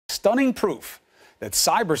Stunning proof that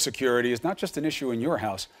cybersecurity is not just an issue in your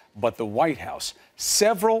house, but the White House.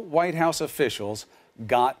 Several White House officials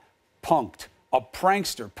got punked. A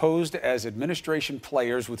prankster posed as administration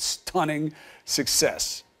players with stunning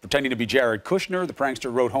success. Pretending to be Jared Kushner, the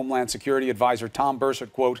prankster wrote Homeland Security advisor Tom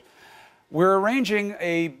Burchett, quote, "We're arranging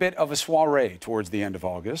a bit of a soiree towards the end of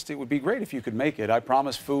August. It would be great if you could make it. I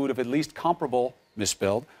promise food of at least comparable,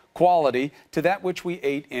 misspelled, quality to that which we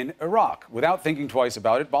ate in Iraq." Without thinking twice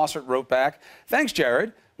about it, Bossert wrote back, "Thanks,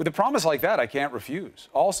 Jared. With a promise like that, I can't refuse.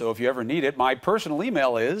 Also, if you ever need it, my personal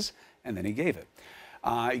email is," and then he gave it.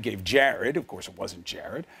 He gave Jared, of course it wasn't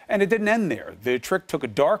Jared, and it didn't end there. The trick took a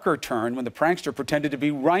darker turn when the prankster pretended to be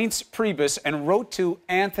Reince Priebus and wrote to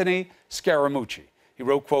Anthony Scaramucci. He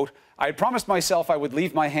wrote, quote, "I had promised myself I would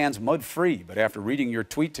leave my hands mud-free, but after reading your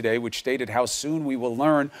tweet today, which stated how soon we will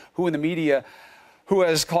learn who in the media, who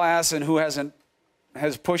has class and who hasn't,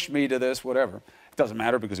 has pushed me to this, whatever. It doesn't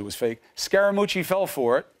matter because it was fake. Scaramucci fell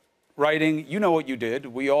for it, writing, 'You know what you did.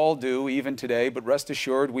 We all do, even today, but rest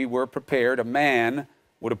assured we were prepared. A man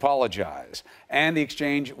would apologize.'" And the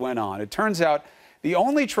exchange went on. It turns out the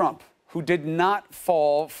only Trump who did not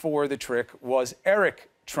fall for the trick was Eric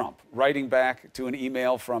Trump, writing back to an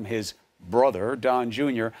email from his brother, Don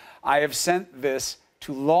Jr., "I have sent this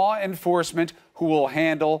to law enforcement who will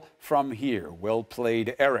handle from here. Well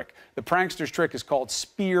played, Eric." The prankster's trick is called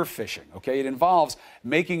spear phishing, okay? It involves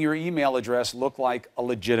making your email address look like a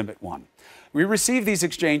legitimate one. We received these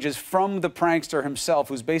exchanges from the prankster himself,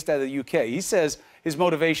 who's based out of the UK. He says his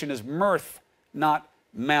motivation is mirth, not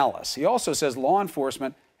malice. He also says law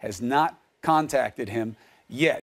enforcement has not contacted him yet.